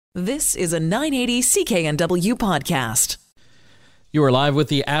This is a 980 CKNW podcast. You are live with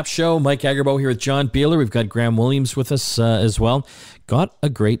the App Show. Mike Agerbo here with John Beeler. We've got Graham Williams with us as well. Got a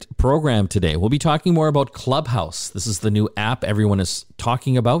great program today. We'll be talking more about Clubhouse. This is the new app everyone is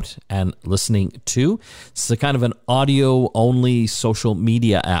talking about and listening to. It's a kind of an audio-only social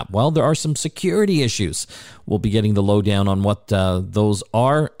media app. Well, there are some security issues. We'll be getting the lowdown on what those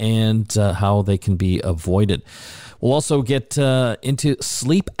are and how they can be avoided. We'll also get into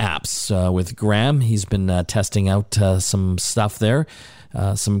sleep apps with Graham. He's been testing out some stuff there,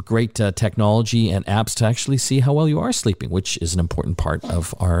 some great technology and apps to actually see how well you are sleeping, which is an important part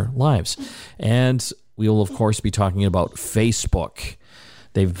of our lives. And we will, of course, be talking about Facebook.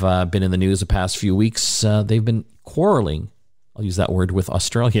 They've been in the news the past few weeks. They've been quarreling, I'll use that word, with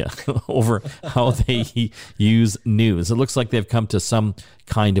Australia over how they use news. It looks like they've come to some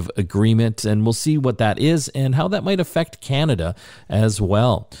kind of agreement, and we'll see what that is and how that might affect Canada as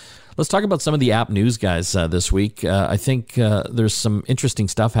well. Let's talk about some of the app news, guys, this week. I think there's some interesting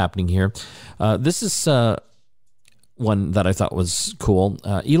stuff happening here. This is one that I thought was cool.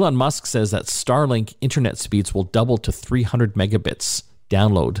 Elon Musk says that Starlink internet speeds will double to 300 megabits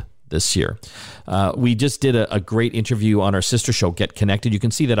download this year. We just did a great interview on our sister show, Get Connected. You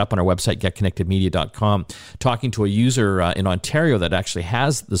can see that up on our website, getconnectedmedia.com, talking to a user in Ontario that actually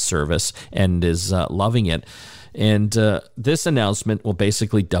has the service and is loving it. And this announcement will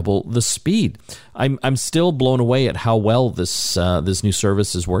basically double the speed. I'm still blown away at how well this new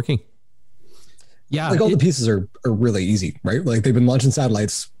service is working. Yeah, like all the pieces are really easy, right? Like they've been launching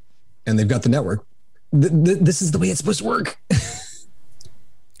satellites and they've got the network. This is the way it's supposed to work.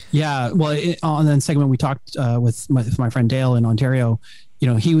 Yeah, well, on that segment we talked with my friend Dale in Ontario. You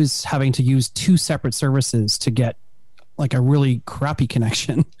know, he was having to use two separate services to get like a really crappy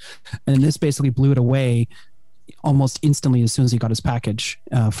connection, and this basically blew it away almost instantly as soon as he got his package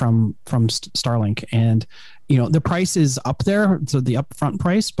from Starlink. And you know, the price is up there, so the upfront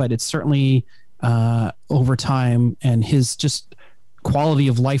price, but it's certainly over time, and his just quality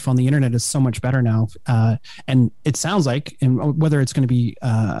of life on the internet is so much better now. And it sounds like, and whether it's going to be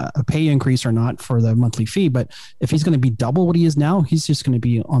a pay increase or not for the monthly fee, but if he's going to be double what he is now, he's just going to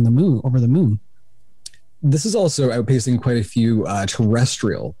be on the moon, over the moon. This is also outpacing quite a few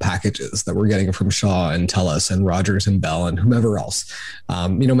terrestrial packages that we're getting from Shaw and TELUS and Rogers and Bell and whomever else.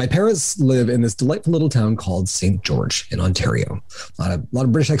 You know, my parents live in this delightful little town called St. George in Ontario. A lot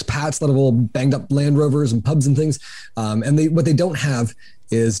of British expats, a lot of old banged up Land Rovers and pubs and things. And what they don't have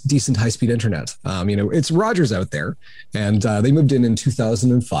is decent high-speed internet. You know, it's Rogers out there, and they moved in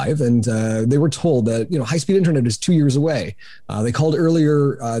 2005, and they were told that, you know, high-speed internet is 2 years away. They called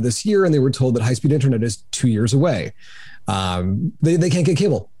earlier this year, and they were told that high-speed internet is 2 years away. They can't get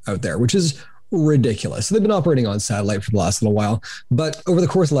cable out there, which is ridiculous. So they've been operating on satellite for the last little while, but over the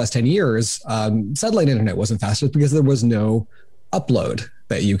course of the last 10 years, satellite internet wasn't fast enough because there was no upload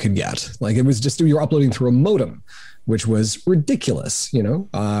that you could get. Like it was just, you were uploading through a modem, which was ridiculous, you know?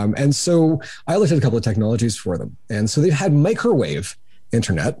 And so I looked at a couple of technologies for them. And so they've had microwave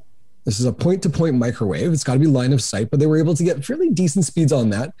internet. This is a point-to-point microwave. It's got to be line of sight, but they were able to get fairly decent speeds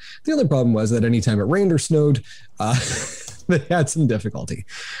on that. The other problem was that anytime it rained or snowed, they had some difficulty.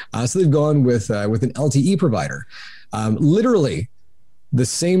 So they've gone with an LTE provider. Literally the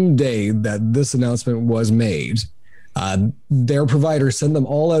same day that this announcement was made, their provider sent them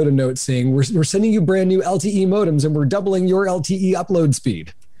all out a note saying, we're sending you brand new LTE modems and we're doubling your LTE upload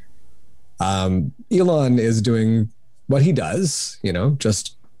speed. Elon is doing what he does, you know,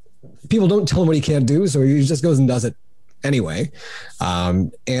 just people don't tell him what he can't do. So he just goes and does it anyway.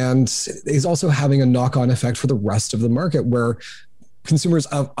 And he's also having a knock-on effect for the rest of the market where consumers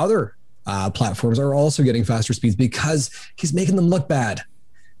of other platforms are also getting faster speeds because he's making them look bad.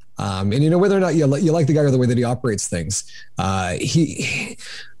 And you know, whether or not you like the guy or the way that he operates things,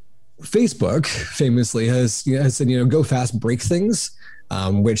 Facebook famously has said, you know, go fast, break things,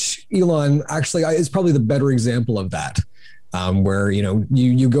 which Elon actually is probably the better example of that, where, you know,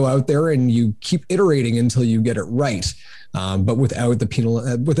 you go out there and you keep iterating until you get it right, but without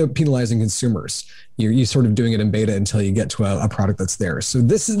penalizing consumers. You're sort of doing it in beta until you get to a product that's there. So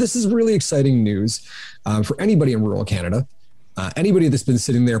this is really exciting news for anybody in rural Canada. Anybody that's been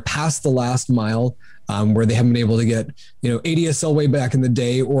sitting there past the last mile, where they haven't been able to get, you know, ADSL way back in the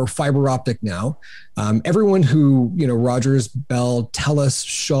day or fiber optic now. Everyone who, you know, Rogers, Bell, TELUS,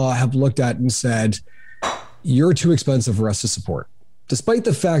 Shaw have looked at and said, you're too expensive for us to support. Despite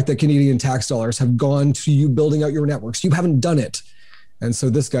the fact that Canadian tax dollars have gone to you building out your networks, you haven't done it. And so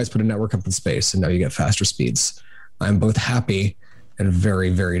this guy's put a network up in space and now you get faster speeds. I'm both happy and very,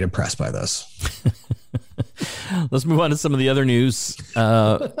 very depressed by this. Let's move on to some of the other news.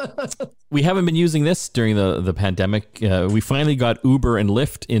 We haven't been using this during the pandemic. We finally got Uber and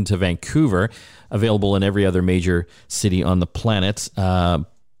Lyft into Vancouver, available in every other major city on the planet.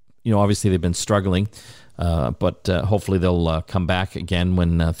 Obviously they've been struggling, but hopefully they'll come back again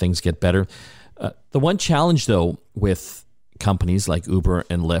when things get better. The one challenge, though, with companies like Uber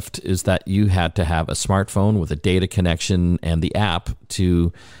and Lyft is that you had to have a smartphone with a data connection and the app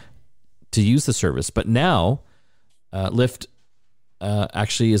to use the service. But now Lyft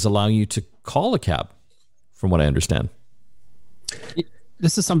actually is allowing you to call a cab, from what I understand.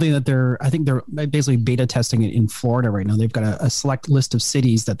 This is something that they're basically beta testing it in Florida right now. They've got a select list of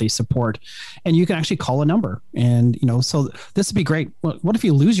cities that they support, and you can actually call a number. And, so this would be great. What if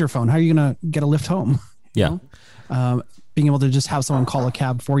you lose your phone? How are you going to get a lift home? Yeah. Being able to just have someone call a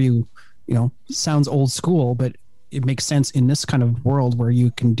cab for you, sounds old school, but it makes sense in this kind of world where you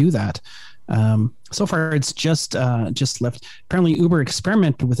can do that. So far, it's just Lyft. Apparently, Uber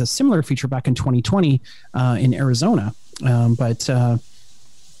experimented with a similar feature back in 2020 in Arizona. One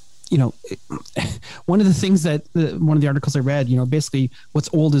of the things that one of the articles I read, basically what's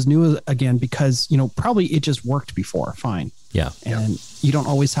old is new again, because, probably it just worked before. Fine. Yeah. And you don't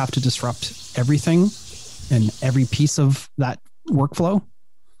always have to disrupt everything and every piece of that workflow.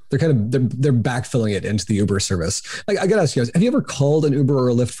 They're backfilling it into the Uber service. I got to ask you guys, have you ever called an Uber or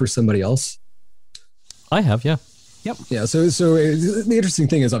a Lyft for somebody else? I have. Yeah. Yep. Yeah. So the interesting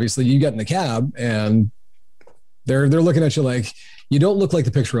thing is, obviously you get in the cab and they're looking at you like, you don't look like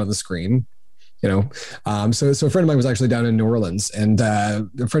the picture on the screen, So a friend of mine was actually down in New Orleans, and a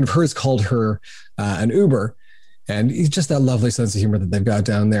friend of hers called her an Uber, and he's just that lovely sense of humor that they've got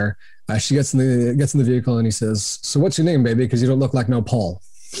down there. She gets in the vehicle and he says, "So what's your name, baby? Because you don't look like no Paul."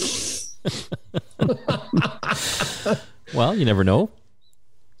 Well, you never know.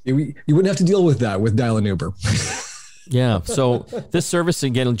 You wouldn't have to deal with that with dial an Uber. Yeah. So this service,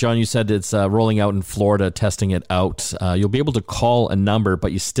 again, John, you said it's rolling out in Florida, testing it out. You'll be able to call a number,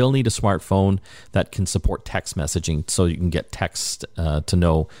 but you still need a smartphone that can support text messaging, so you can get text to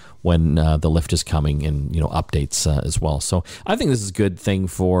know when the lift is coming, and updates as well. So I think this is a good thing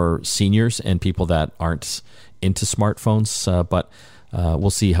for seniors and people that aren't into smartphones. But we'll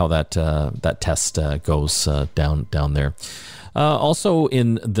see how that test goes down there. Also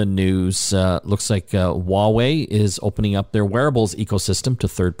in the news, looks like Huawei is opening up their wearables ecosystem to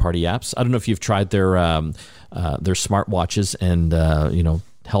third-party apps. I don't know if you've tried their smartwatches and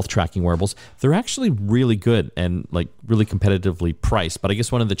health tracking wearables. They're actually really good and really competitively priced. But I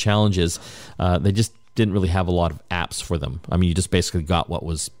guess one of the challenges, they just didn't really have a lot of apps for them. I mean, you just basically got what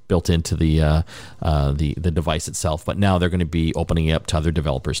was built into the device itself. But now they're going to be opening it up to other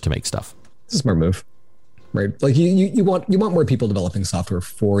developers to make stuff. It's a smart move. Right. Like you want more people developing software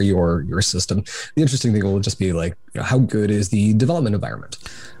for your system. The interesting thing will just be how good is the development environment?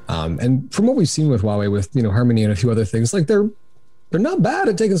 And from what we've seen with Huawei, with Harmony and a few other things, they're not bad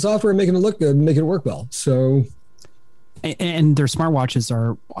at taking software and making it look good and making it work well. So, and their smartwatches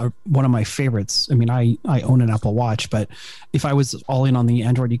are one of my favorites. I mean, I own an Apple Watch, but if I was all in on the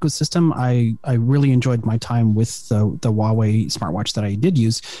Android ecosystem, I really enjoyed my time with the Huawei smartwatch that I did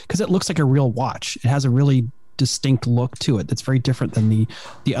use, because it looks like a real watch. It has a really distinct look to it that's very different than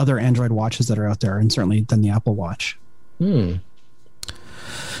the other Android watches that are out there, and certainly than the Apple Watch.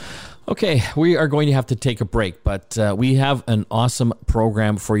 Okay, we are going to have to take a break, but we have an awesome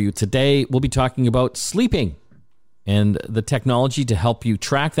program for you today. We'll be talking about sleeping and the technology to help you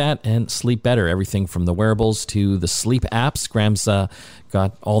track that and sleep better. Everything from the wearables to the sleep apps. Graham's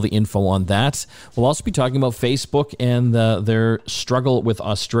got all the info on that. We'll also be talking about Facebook and their struggle with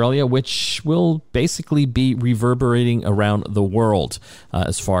Australia, which will basically be reverberating around the world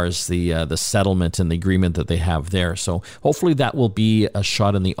as far as the settlement and the agreement that they have there. So hopefully that will be a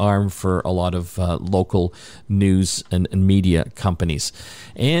shot in the arm for a lot of local news and media companies.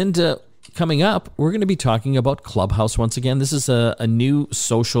 And coming up, we're going to be talking about Clubhouse once again. This is a new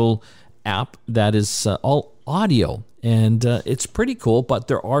social app that is all audio, and it's pretty cool, but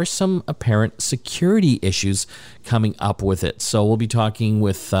there are some apparent security issues coming up with it. So we'll be talking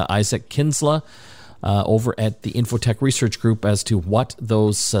with Isaac Kinsella over at the Infotech Research Group as to what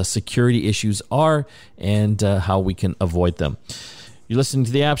those security issues are and how we can avoid them. You're listening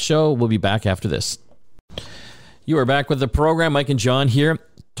to the App Show. We'll be back after this. You are back with the program. Mike and John here.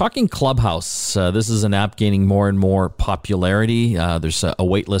 Talking Clubhouse. This is an app gaining more and more popularity. There's a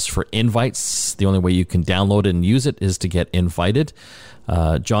wait list for invites. The only way you can download it and use it is to get invited.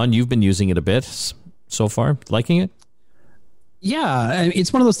 John, you've been using it a bit so far. Liking it? Yeah,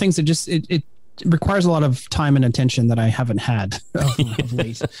 it's one of those things that just it requires a lot of time and attention that I haven't had of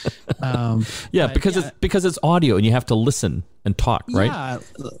late. Because it's audio and you have to listen and talk, right? Yeah.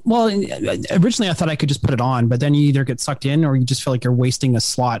 Well, originally I thought I could just put it on, but then you either get sucked in or you just feel like you're wasting a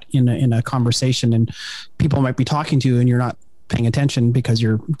slot in a conversation, and people might be talking to you and you're not paying attention because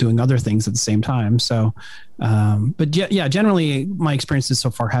you're doing other things at the same time. So, but yeah, generally my experiences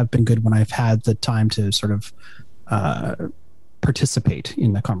so far have been good when I've had the time to sort of participate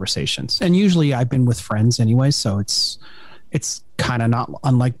in the conversations. And usually I've been with friends anyway, so it's kind of not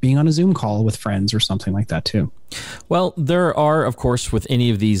unlike being on a Zoom call with friends or something like that too. Well, there are, of course, with any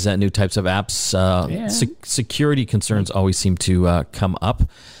of these new types of apps, security concerns always seem to come up.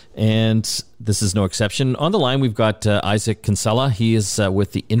 And this is no exception. On the line, we've got Isaac Kinsella. He is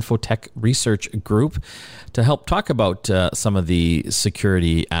with the Infotech Research Group to help talk about some of the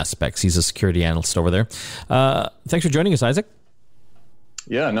security aspects. He's a security analyst over there. Thanks for joining us, Isaac.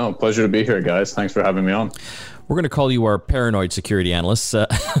 Yeah, no, pleasure to be here, guys. Thanks for having me on. We're going to call you our paranoid security analyst. I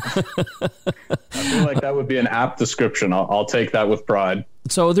feel like that would be an apt description. I'll take that with pride.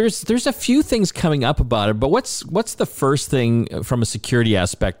 So there's a few things coming up about it, but what's the first thing from a security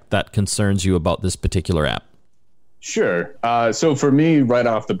aspect that concerns you about this particular app? Sure. So for me, right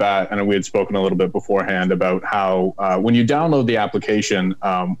off the bat, and we had spoken a little bit beforehand about how when you download the application,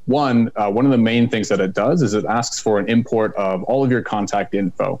 one of the main things that it does is it asks for an import of all of your contact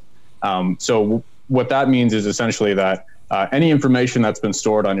info. So what that means is essentially that any information that's been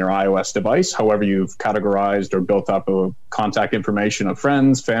stored on your iOS device, however you've categorized or built up a contact information of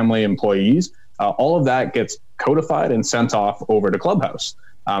friends, family, employees, all of that gets codified and sent off over to Clubhouse.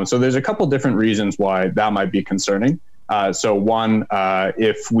 So there's a couple different reasons why that might be concerning. So one,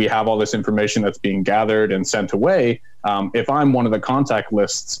 if we have all this information that's being gathered and sent away, if I'm one of the contact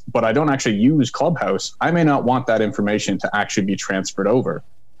lists, but I don't actually use Clubhouse, I may not want that information to actually be transferred over.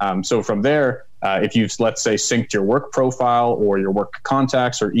 So from there, if you've, let's say, synced your work profile or your work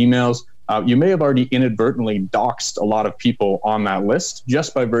contacts or emails, you may have already inadvertently doxed a lot of people on that list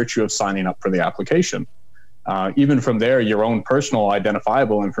just by virtue of signing up for the application. Even from there, your own personal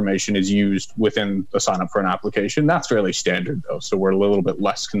identifiable information is used within the sign up for an application. That's fairly standard, though, so we're a little bit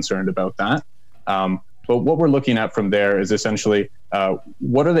less concerned about that. But what we're looking at from there is essentially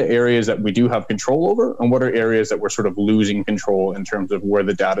what are the areas that we do have control over, and what are areas that we're sort of losing control in terms of where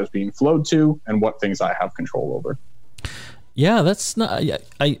the data is being flowed to and what things I have control over. Yeah, that's not,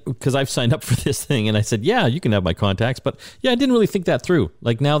 because I've signed up for this thing and I said, yeah, you can have my contacts, but I didn't really think that through.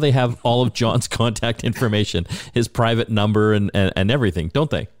 Like now they have all of John's contact information, his private number and everything, don't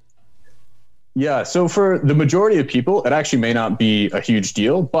they? Yeah, so for the majority of people, it actually may not be a huge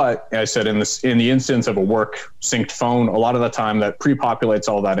deal, but as I said, in the instance of a work synced phone, a lot of the time that pre-populates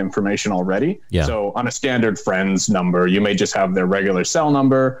all that information already. Yeah. So on a standard friend's number, you may just have their regular cell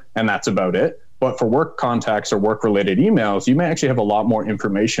number and that's about it. But for work contacts or work-related emails, you may actually have a lot more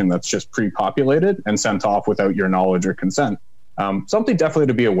information that's just pre-populated and sent off without your knowledge or consent. Something definitely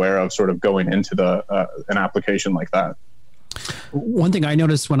to be aware of sort of going into an application like that. One thing I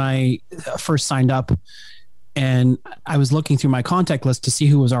noticed when I first signed up and I was looking through my contact list to see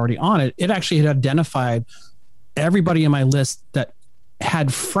who was already on it, it actually had identified everybody in my list that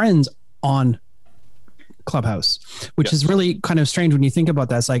had friends on Clubhouse, which is really kind of strange when you think about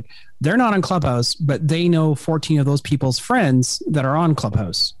that. It's like they're not on Clubhouse, but they know 14 of those people's friends that are on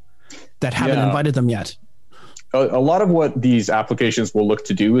Clubhouse that haven't invited them yet. A lot of what these applications will look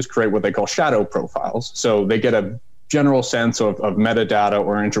to do is create what they call shadow profiles. So they get a general sense of metadata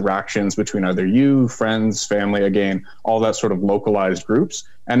or interactions between either you, friends, family, again, all that sort of localized groups.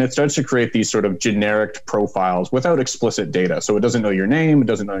 And it starts to create these sort of generic profiles without explicit data. So it doesn't know your name, it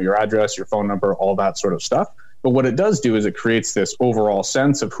doesn't know your address, your phone number, all that sort of stuff. But what it does do is it creates this overall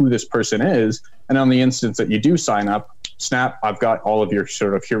sense of who this person is. And on the instance that you do sign up, snap, I've got all of your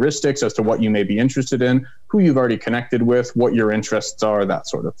sort of heuristics as to what you may be interested in, who you've already connected with, what your interests are, that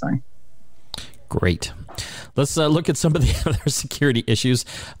sort of thing. Great. Let's look at some of the other security issues.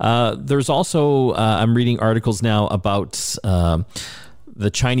 There's also, I'm reading articles now about the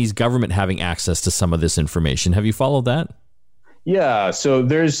Chinese government having access to some of this information. Have you followed that? Yeah, so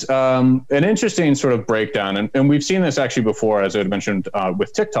there's an interesting sort of breakdown, and we've seen this actually before, as I had mentioned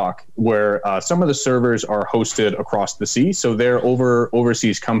with TikTok, where some of the servers are hosted across the sea. So their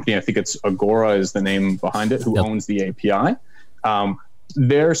overseas company, I think it's Agora is the name behind it, who owns the API.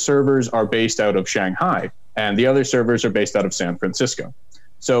 Their servers are based out of Shanghai, and the other servers are based out of San Francisco.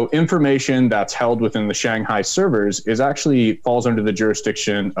 So information that's held within the Shanghai servers falls under the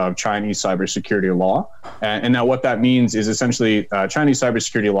jurisdiction of Chinese cybersecurity law. And now what that means is essentially Chinese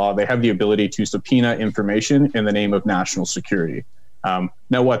cybersecurity law, they have the ability to subpoena information in the name of national security.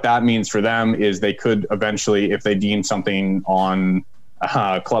 Now, what that means for them is they could eventually, if they deem something on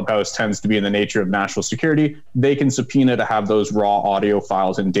Clubhouse tends to be in the nature of national security, they can subpoena to have those raw audio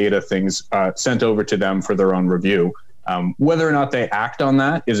files and data things sent over to them for their own review. Whether or not they act on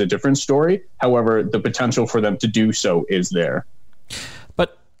that is a different story. However, the potential for them to do so is there.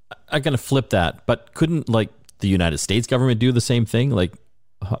 But I'm going to flip that. But couldn't like the United States government do the same thing? Like,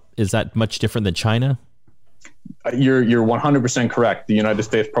 is that much different than China? You're 100% correct. The United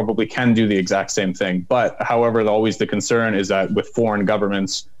States probably can do the exact same thing. But however, always the concern is that with foreign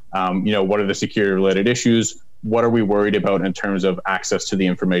governments, what are the security related issues? What are we worried about in terms of access to the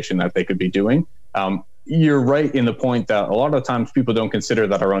information that they could be doing? You're right in the point that a lot of times people don't consider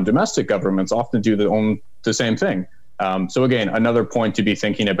that our own domestic governments often do the same thing. So again, another point to be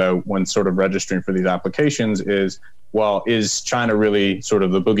thinking about when sort of registering for these applications is, well, is China really sort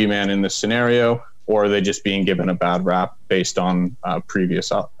of the boogeyman in this scenario? Or are they just being given a bad rap based on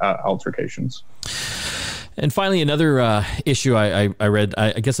previous altercations? And finally, another issue I read,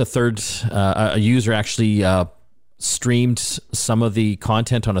 I guess a user actually streamed some of the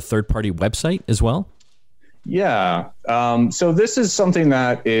content on a third-party website as well? Yeah. So this is something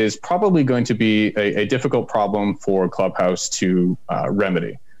that is probably going to be a difficult problem for Clubhouse to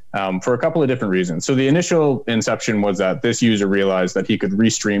remedy. For a couple of different reasons. So the initial inception was that this user realized that he could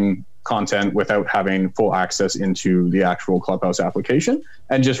restream content without having full access into the actual Clubhouse application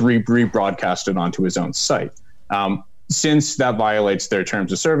and just rebroadcast it onto his own site. Since that violates their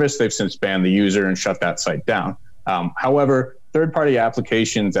terms of service, they've since banned the user and shut that site down. However, third-party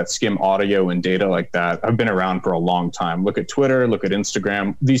applications that skim audio and data like that have been around for a long time. Look at Twitter, look at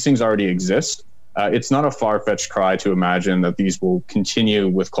Instagram. These things already exist. It's not a far-fetched cry to imagine that these will continue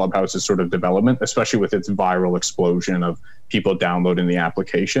with Clubhouse's sort of development, especially with its viral explosion of people downloading the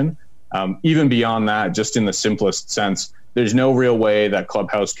application. Even beyond that, just in the simplest sense, there's no real way that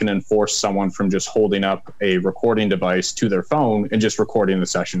Clubhouse can enforce someone from just holding up a recording device to their phone and just recording the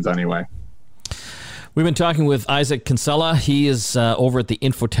sessions anyway. We've been talking with Isaac Kinsella. He is over at the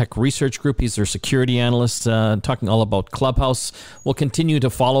Infotech Research Group. He's their security analyst, talking all about Clubhouse. We'll continue to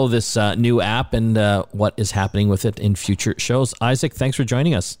follow this new app and what is happening with it in future shows. Isaac, thanks for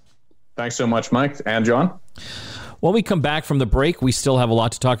joining us. Thanks so much, Mike and John. When we come back from the break, we still have a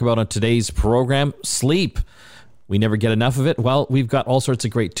lot to talk about on today's program. Sleep. We never get enough of it. Well, we've got all sorts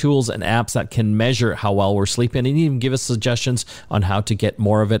of great tools and apps that can measure how well we're sleeping and even give us suggestions on how to get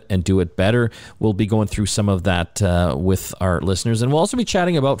more of it and do it better. We'll be going through some of that with our listeners. And we'll also be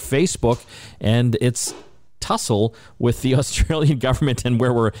chatting about Facebook and its tussle with the Australian government and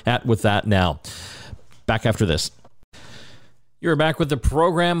where we're at with that now. Back after this. You're back with the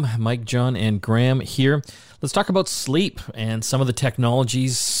program. Mike, John, and Graham here. Let's talk about sleep and some of the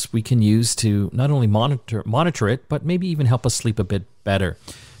technologies we can use to not only monitor it, but maybe even help us sleep a bit better.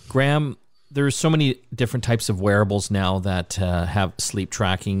 Graham, there's so many different types of wearables now that have sleep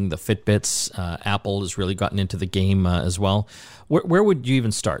tracking. The Fitbits, Apple has really gotten into the game as well. Where would you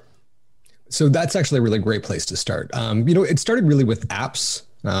even start? So that's actually a really great place to start. It started really with apps.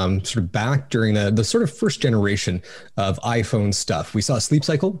 Sort of back during the sort of first generation of iPhone stuff. We saw Sleep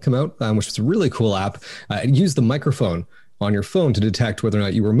Cycle come out, which was a really cool app. It used the microphone on your phone to detect whether or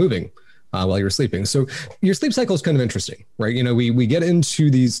not you were moving while you were sleeping. So your sleep cycle is kind of interesting, right? We get into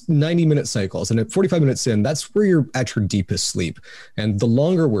these 90-minute cycles, and at 45 minutes in, that's where you're at your deepest sleep. And the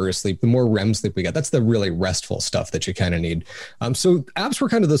longer we're asleep, the more REM sleep we get. That's the really restful stuff that you kind of need. So apps were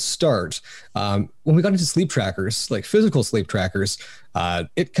kind of the start. When we got into sleep trackers, like physical sleep trackers,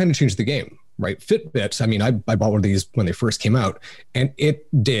 it kind of changed the game, right? Fitbit, I bought one of these when they first came out, and it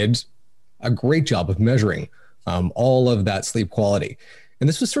did a great job of measuring all of that sleep quality. And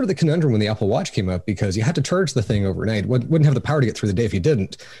this was sort of the conundrum when the Apple Watch came out, because you had to charge the thing overnight. Wouldn't have the power to get through the day if you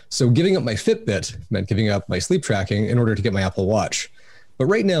didn't. So giving up my Fitbit meant giving up my sleep tracking in order to get my Apple Watch. But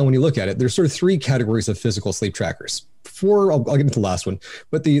right now, when you look at it, there's sort of three categories of physical sleep trackers. I'll get into the last one.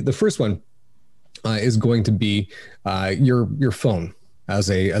 But the first one is going to be your phone as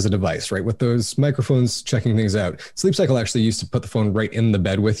a device, right? With those microphones checking things out. Sleep Cycle actually used to put the phone right in the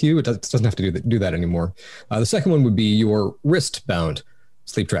bed with you. It doesn't have to do that anymore. The second one would be your wrist-bound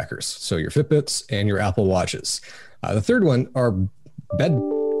sleep trackers. So your Fitbits and your Apple Watches. The third one are bed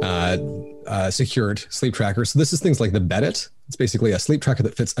secured sleep trackers. So this is things like the Bedit. It's basically a sleep tracker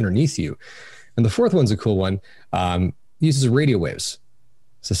that fits underneath you. And the fourth one's a cool one. Uses radio waves.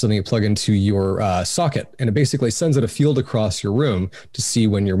 So something you plug into your socket, and it basically sends out a field across your room to see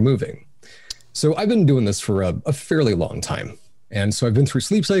when you're moving. So I've been doing this for a fairly long time. And so I've been through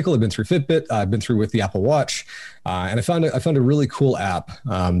Sleep Cycle, I've been through Fitbit, I've been through with the Apple Watch, and I found a really cool app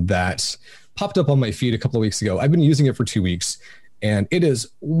that popped up on my feed a couple of weeks ago. I've been using it for 2 weeks, and it is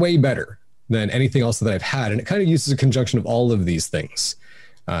way better than anything else that I've had. And it kind of uses a conjunction of all of these things.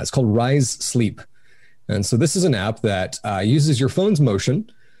 It's called Rise Sleep. And so this is an app that uses your phone's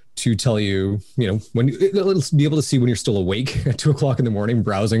motion to tell you, when it'll be able to see when you're still awake at 2:00 in the morning,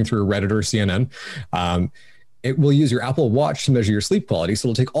 browsing through Reddit or CNN. It will use your Apple Watch to measure your sleep quality. So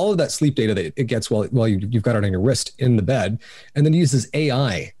it'll take all of that sleep data that it gets while you've got it on your wrist in the bed, and then uses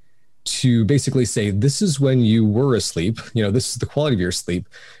AI to basically say, this is when you were asleep, this is the quality of your sleep.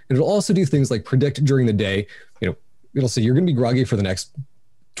 And it'll also do things like predict during the day, it'll say you're going to be groggy for the next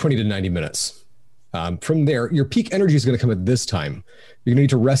 20 to 90 minutes. From there, your peak energy is going to come at this time. You're going to need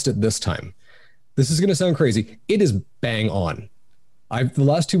to rest at this time. This is going to sound crazy. It is bang on. The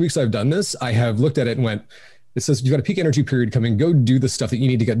last 2 weeks I've done this, I have looked at it and went, it says, you've got a peak energy period coming. Go do the stuff that you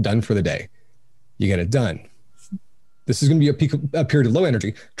need to get done for the day. You get it done. This is going to be a period of low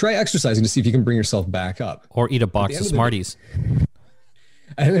energy. Try exercising to see if you can bring yourself back up. Or eat a box of Smarties.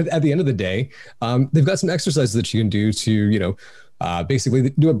 And at the end of the day, they've got some exercises that you can do to, basically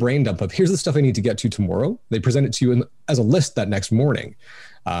do a brain dump of, here's the stuff I need to get to tomorrow. They present it to you as a list that next morning.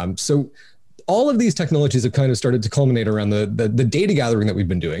 So all of these technologies have kind of started to culminate around the data gathering that we've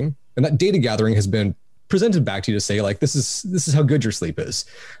been doing. And that data gathering has been presented back to you to say, like, this is how good your sleep is.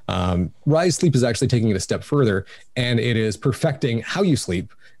 Rise Sleep is actually taking it a step further, and it is perfecting how you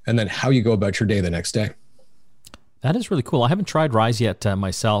sleep and then how you go about your day the next day. That is really cool. I haven't tried Rise yet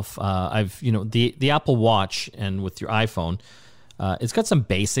myself. I've, the Apple Watch and with your iPhone, it's got some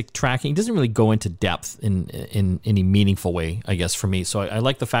basic tracking. It doesn't really go into depth in any meaningful way, I guess, for me. So I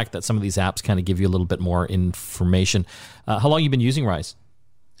like the fact that some of these apps kind of give you a little bit more information. How long have you been using Rise?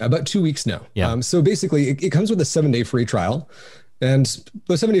 About 2 weeks now. Yeah. So basically, it comes with a 7-day free trial. And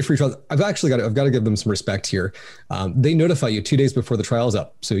the 7-day free trial, I've got to give them some respect here. They notify you 2 days before the trial is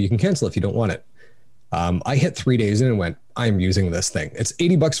up, so you can cancel if you don't want it. I hit 3 days in and went, I'm using this thing. It's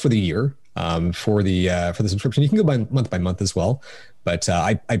 $80 for the year for the subscription. You can go by month as well, but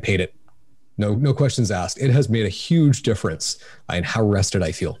I paid it. No questions asked. It has made a huge difference in how rested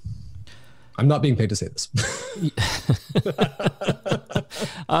I feel. I'm not being paid to say this.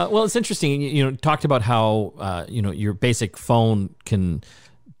 Well, it's interesting. You talked about how your basic phone can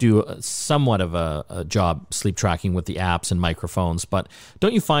do somewhat of a job sleep tracking with the apps and microphones, but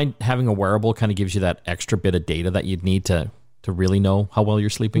don't you find having a wearable kind of gives you that extra bit of data that you'd need to really know how well you're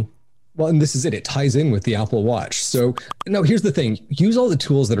sleeping? Well, and this is it. It ties in with the Apple Watch. So now here's the thing. Use all the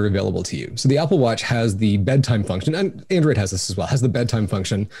tools that are available to you. So the Apple Watch has the bedtime function, and Android has this as well, has the bedtime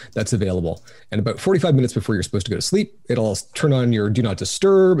function that's available. And about 45 minutes before you're supposed to go to sleep, it'll turn on your do not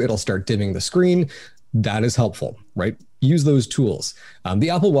disturb. It'll start dimming the screen. That is helpful, right? Use those tools. The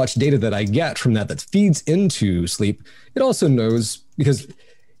Apple Watch data that I get from that feeds into sleep, it also knows, because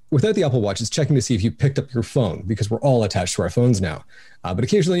without the Apple Watch, it's checking to see if you picked up your phone, because we're all attached to our phones now. But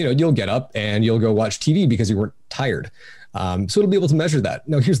occasionally, you'll get up and you'll go watch TV because you weren't tired. So it'll be able to measure that.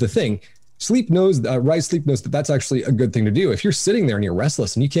 Now, here's the thing. Rise Sleep knows that that's actually a good thing to do. If you're sitting there and you're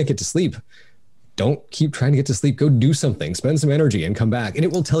restless and you can't get to sleep, don't keep trying to get to sleep. Go do something, spend some energy and come back. And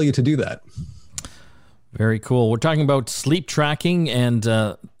it will tell you to do that. Very cool. We're talking about sleep tracking and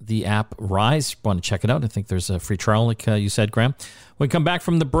the app Rise. Want to check it out? I think there's a free trial, like you said, Graham. When we come back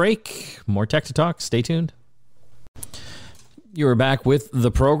from the break, more Tech to Talk. Stay tuned. You are back with the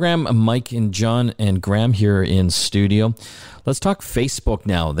program. Mike and John and Graham here in studio. Let's talk Facebook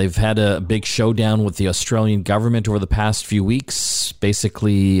now. They've had a big showdown with the Australian government over the past few weeks.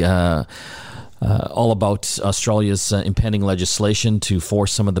 Basically, all about Australia's impending legislation to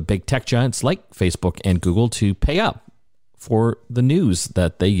force some of the big tech giants like Facebook and Google to pay up for the news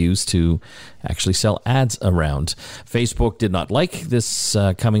that they use to actually sell ads around. Facebook did not like this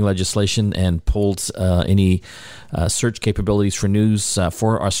coming legislation and pulled any search capabilities for news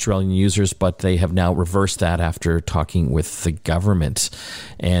for Australian users, but they have now reversed that after talking with the government.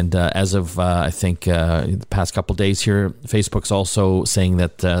 And as of, I think, the past couple of days here, Facebook's also saying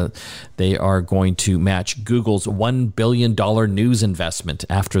that they are going to match Google's $1 billion news investment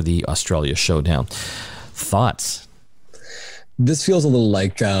after the Australia showdown. Thoughts? This feels a little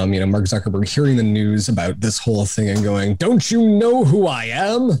like, Mark Zuckerberg hearing the news about this whole thing and going, don't you know who I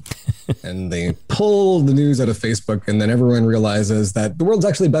am? And they pull the news out of Facebook, and then everyone realizes that the world's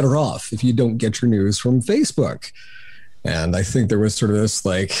actually better off if you don't get your news from Facebook. And I think there was sort of this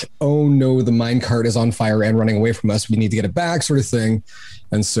like, oh no, the minecart is on fire and running away from us. We need to get it back sort of thing.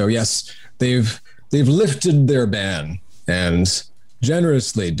 And so, yes, they've lifted their ban and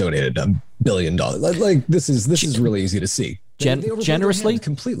generously donated $1 billion. Like this is really easy to see. Generously?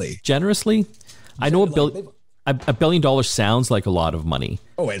 Completely. Generously? I know $1 billion. $1 billion sounds like a lot of money.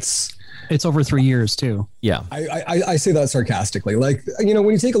 Oh, it's over 3 years too. Yeah. I say that sarcastically. Like, you know,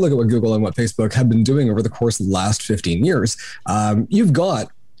 when you take a look at what Google and what Facebook have been doing over the course of the last 15 years, you've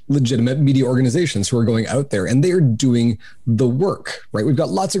got legitimate media organizations who are going out there and they are doing the work, right? We've got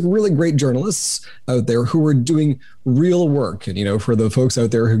lots of really great journalists out there who are doing real work. And, you know, for the folks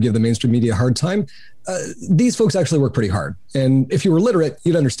out there who give the mainstream media a hard time, these folks actually work pretty hard. And if you were literate,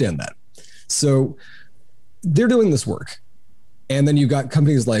 you'd understand that. So they're doing this work. And then you've got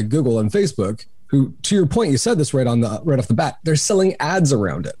companies like Google and Facebook who, to your point, you said this right off the bat, they're selling ads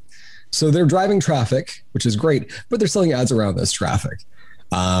around it. So they're driving traffic, which is great, but they're selling ads around this traffic.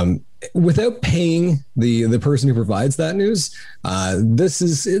 Without paying the person who provides that news,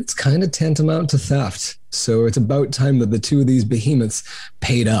 it's kind of tantamount to theft. So it's about time that the two of these behemoths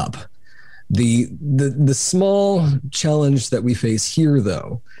paid up. The small challenge that we face here,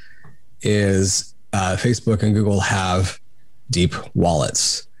 though, is Facebook and Google have deep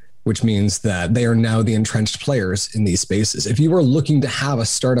wallets, which means that they are now the entrenched players in these spaces. If you are looking to have a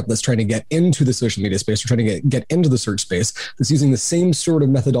startup that's trying to get into the social media space or trying to get into the search space that's using the same sort of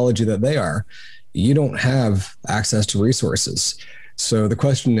methodology that they are, you don't have access to resources. So the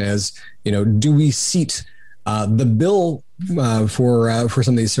question is, you know, do we seat the bill for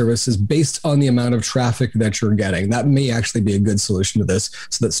some of these services based on the amount of traffic that you're getting? That may actually be a good solution to this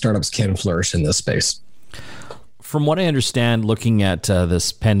so that startups can flourish in this space. From what I understand, looking at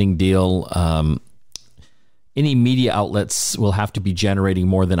this pending deal, any media outlets will have to be generating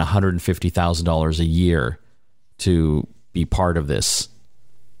more than $150,000 a year to be part of this.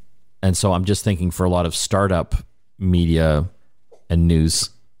 And so I'm just thinking for a lot of startup media and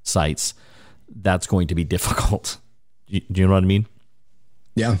news sites, that's going to be difficult. Do you know what I mean?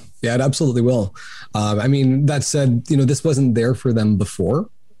 Yeah, it absolutely will. I mean, that said, you know, this wasn't there for them before.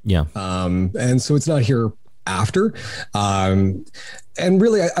 Yeah. And so it's not here after. And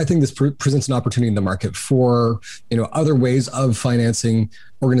really, I think this presents an opportunity in the market for, you know, other ways of financing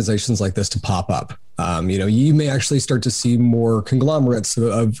organizations like this to pop up. You know, you may actually start to see more conglomerates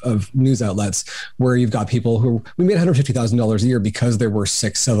of news outlets where you've got people who, we made $150,000 a year because there were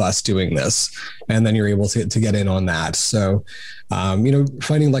 6 of us doing this. And then you're able to get in on that. So, you know,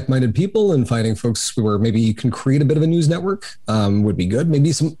 finding like-minded people and finding folks where maybe you can create a bit of a news network would be good.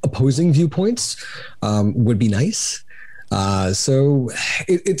 Maybe some opposing viewpoints would be nice. So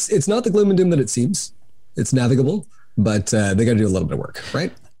it's not the gloom and doom that it seems. It's navigable, but they got to do a little bit of work,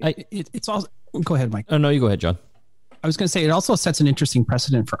 right? It's also, go ahead, Mike. Oh, no, you go ahead, John. I was going to say, it also sets an interesting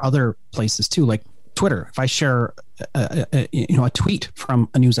precedent for other places too, like Twitter. If I share a tweet from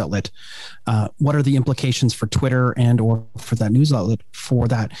a news outlet, what are the implications for Twitter and or for that news outlet for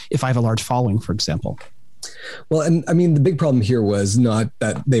that if I have a large following, for example? Well, and I mean, the big problem here was not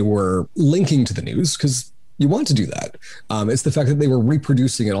that they were linking to the news, because you want to do that. It's the fact that they were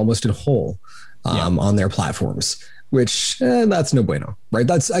reproducing it almost in whole on their platforms, which that's no bueno, right?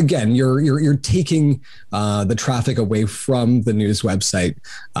 That's, again, you're taking the traffic away from the news website.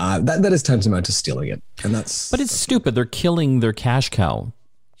 That is tantamount to stealing it, and that's. But it's stupid. They're killing their cash cow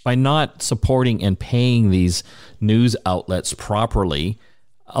by not supporting and paying these news outlets properly.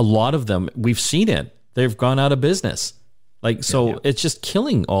 A lot of them, we've seen it. They've gone out of business. It's just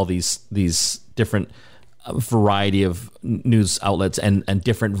killing all these different variety of news outlets and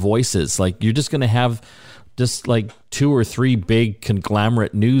different voices. Like, you're just going to have just like 2 or 3 big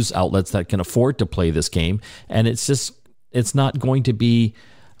conglomerate news outlets that can afford to play this game. And it's not going to be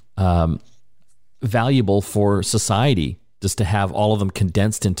valuable for society just to have all of them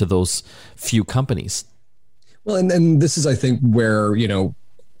condensed into those few companies. Well, and this is, I think, where, you know,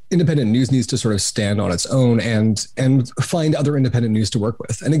 independent news needs to sort of stand on its own and find other independent news to work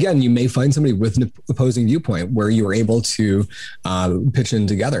with. And again, you may find somebody with an opposing viewpoint where you are able to pitch in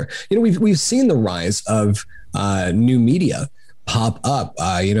together. You know, we've seen the rise of new media pop up.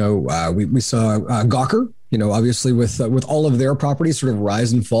 We saw Gawker, you know, obviously with all of their properties sort of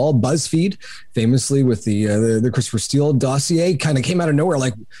rise and fall. BuzzFeed, famously with the Christopher Steele dossier, kind of came out of nowhere.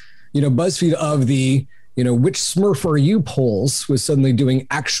 Like, you know, BuzzFeed of the, you know, which Smurf are you polls was suddenly doing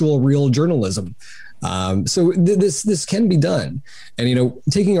actual real journalism. So this can be done. And, you know,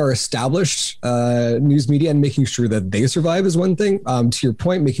 taking our established news media and making sure that they survive is one thing. To your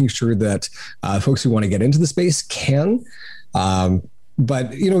point, making sure that folks who want to get into the space can.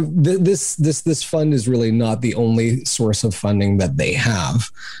 But, you know, this fund is really not the only source of funding that they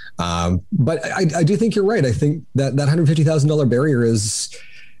have. But I do think you're right. I think that $150,000 barrier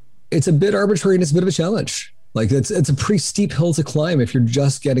it's a bit arbitrary and it's a bit of a challenge. Like, it's a pretty steep hill to climb if you're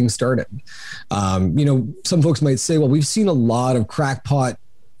just getting started. You know, some folks might say, well, we've seen a lot of crackpot,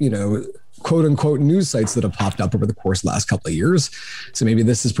 you know, quote unquote news sites that have popped up over the course of the last couple of years. So maybe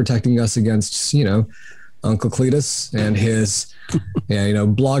this is protecting us against, Uncle Cletus and his,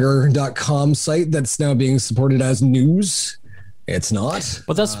 blogger.com site that's now being supported as news. It's not.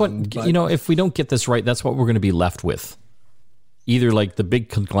 But that's what, if we don't get this right, that's what we're going to be left with. Either like the big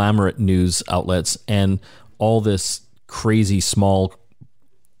conglomerate news outlets and all this crazy small,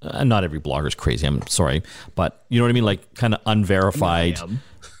 not every blogger is crazy, I'm sorry, but you know what I mean? Like kind of unverified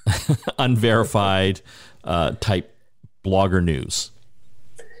type blogger news.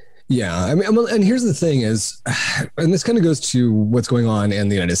 Yeah. I mean, and here's the thing is, and this kind of goes to what's going on in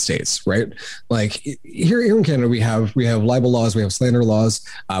the United States, right? Like here in Canada, we have libel laws, we have slander laws,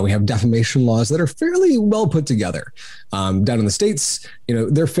 we have defamation laws that are fairly well put together. Down in the States,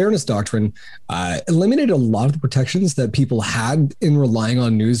 their fairness doctrine eliminated a lot of the protections that people had in relying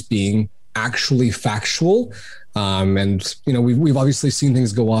on news being actually factual. And we've obviously seen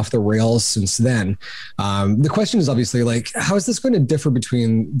things go off the rails since then. The question is obviously like, how is this going to differ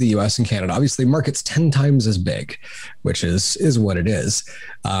between the US and Canada? Obviously, market's 10 times as big, which is what it is.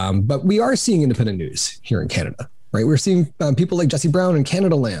 But we are seeing independent news here in Canada, right? We're seeing people like Jesse Brown in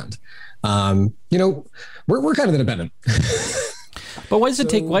Canada Land. We're kind of independent. But why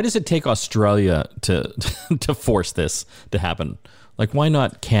does it take Australia to force this to happen? Like, why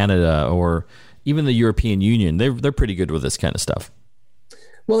not Canada or even the European Union? They're pretty good with this kind of stuff.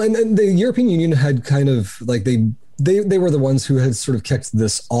 Well, and the European Union had kind of like they were the ones who had sort of kicked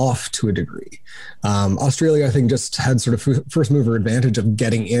this off to a degree. Australia, I think, just had sort of first mover advantage of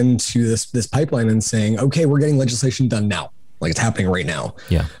getting into this pipeline and saying, okay, we're getting legislation done now. Like it's happening right now.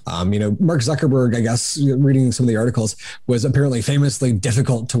 Yeah. Mark Zuckerberg, I guess, reading some of the articles, was apparently famously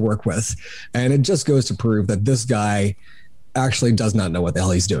difficult to work with. And it just goes to prove that this guy actually does not know what the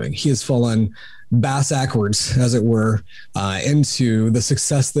hell he's doing. He has fallen bass backwards, as it were, into the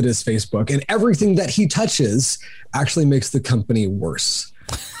success that is Facebook, and everything that he touches actually makes the company worse.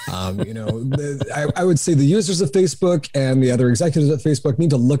 I would say the users of Facebook and the other executives at Facebook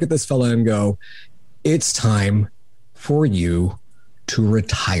need to look at this fella and go, it's time for you to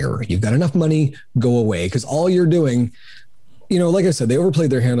retire. You've got enough money, go away. Because all you're doing, like I said, they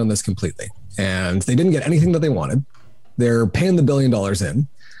overplayed their hand on this completely, and they didn't get anything that they wanted. They're paying the $1 billion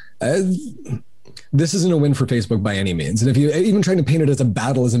in. This isn't a win for Facebook by any means. And if you even trying to paint it as a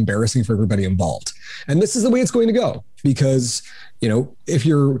battle is embarrassing for everybody involved. And this is the way it's going to go because, if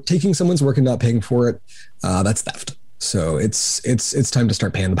you're taking someone's work and not paying for it, that's theft. So it's time to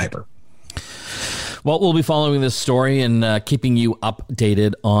start paying the piper. Well, we'll be following this story and keeping you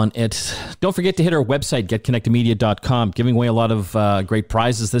updated on it. Don't forget to hit our website, getconnectedmedia.com, giving away a lot of great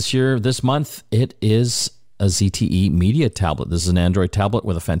prizes this month. It is a ZTE Media tablet. This is an Android tablet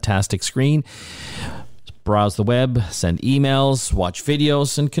with a fantastic screen. Browse the web, send emails, watch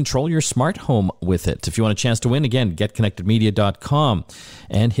videos, and control your smart home with it. If you want a chance to win, again, getconnectedmedia.com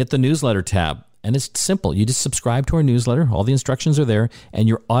and hit the newsletter tab. And it's simple. You just subscribe to our newsletter. All the instructions are there, and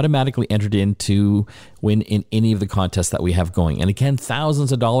you're automatically entered in to win in any of the contests that we have going. And again,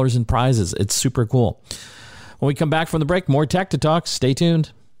 thousands of dollars in prizes. It's super cool. When we come back from the break, more tech to talk. Stay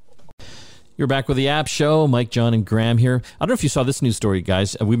tuned. You're back with the App Show. Mike, John, and Graham here. I don't know if you saw this news story,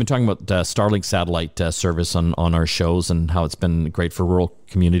 guys. We've been talking about Starlink satellite service on our shows and how it's been great for rural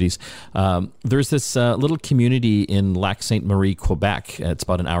communities. There's this little community in Lac Ste. Marie, Quebec. It's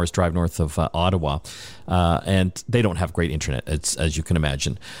about an hour's drive north of Ottawa. And they don't have great internet, as you can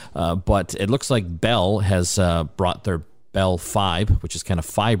imagine. But it looks like Bell has brought their Bell 5, which is kind of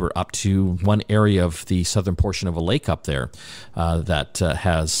fiber, up to one area of the southern portion of a lake up there that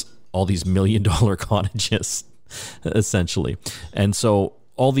has all these $1 million cottages, essentially. And so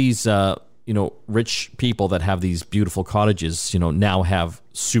all these, rich people that have these beautiful cottages, now have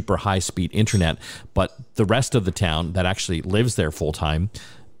super high speed internet, but the rest of the town that actually lives there full time,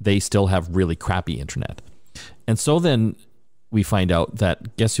 they still have really crappy internet. And so then we find out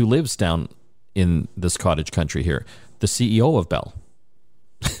that guess who lives down in this cottage country here? The CEO of Bell.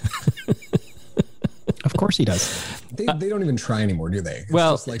 Of course he does. They don't even try anymore, do they? It's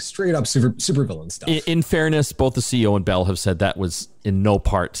well, just like straight up super villain stuff. In fairness, both the CEO and Bell have said that was in no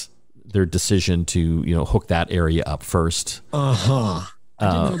part their decision to, hook that area up first. I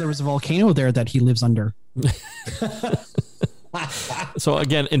didn't know there was a volcano there that he lives under. So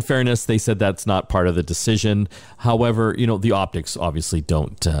again, in fairness, they said that's not part of the decision. However, the optics obviously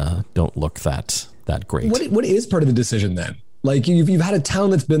don't look that great. What is part of the decision then? Like you've had a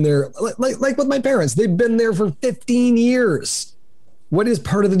town that's been there, like with my parents, they've been there for 15 years. What is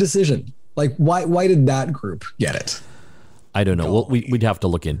part of the decision? Like why did that group get it? I don't know. We'd have to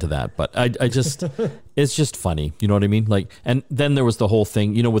look into that, but I just, it's just funny. You know what I mean? Like, and then there was the whole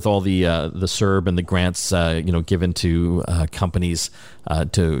thing, you know, with all the CERB and the grants, you know, given to companies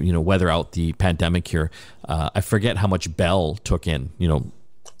to, you know, weather out the pandemic here. I forget how much Bell took in, you know,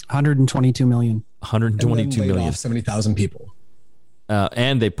 122 million. 122 million. Off 70,000 people.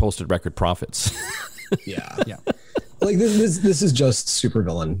 And they posted record profits. Yeah. Like this is just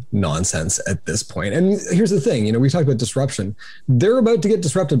supervillain nonsense at this point. And here's the thing, you know, we talked about disruption. They're about to get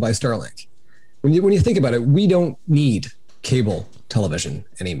disrupted by Starlink. When you think about it, we don't need cable television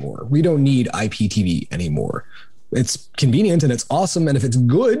anymore. We don't need IPTV anymore. It's convenient and it's awesome. And if it's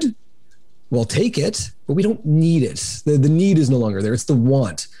good, we'll take it, but we don't need it. The need is no longer there. It's the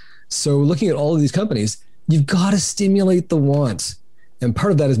want. So looking at all of these companies, you've got to stimulate the want. And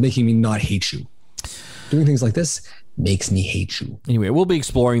part of that is making me not hate you. Doing things like this makes me hate you. Anyway, we'll be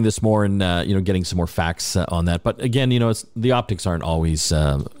exploring this more and you know, getting some more facts on that. But again, you know, the optics aren't always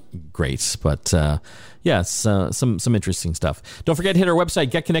great, but yeah, it's some interesting stuff. Don't forget to hit our website,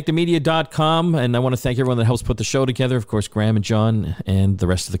 getconnectedmedia.com. And I want to thank everyone that helps put the show together. Of course, Graham and John and the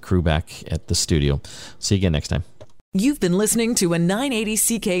rest of the crew back at the studio. See you again next time. You've been listening to a 980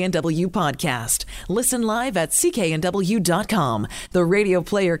 CKNW podcast. Listen live at cknw.com, the Radio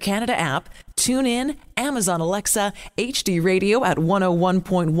Player Canada app, tune in, Amazon Alexa, HD Radio at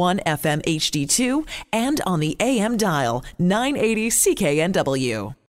 101.1 FM HD2, and on the AM dial, 980 CKNW.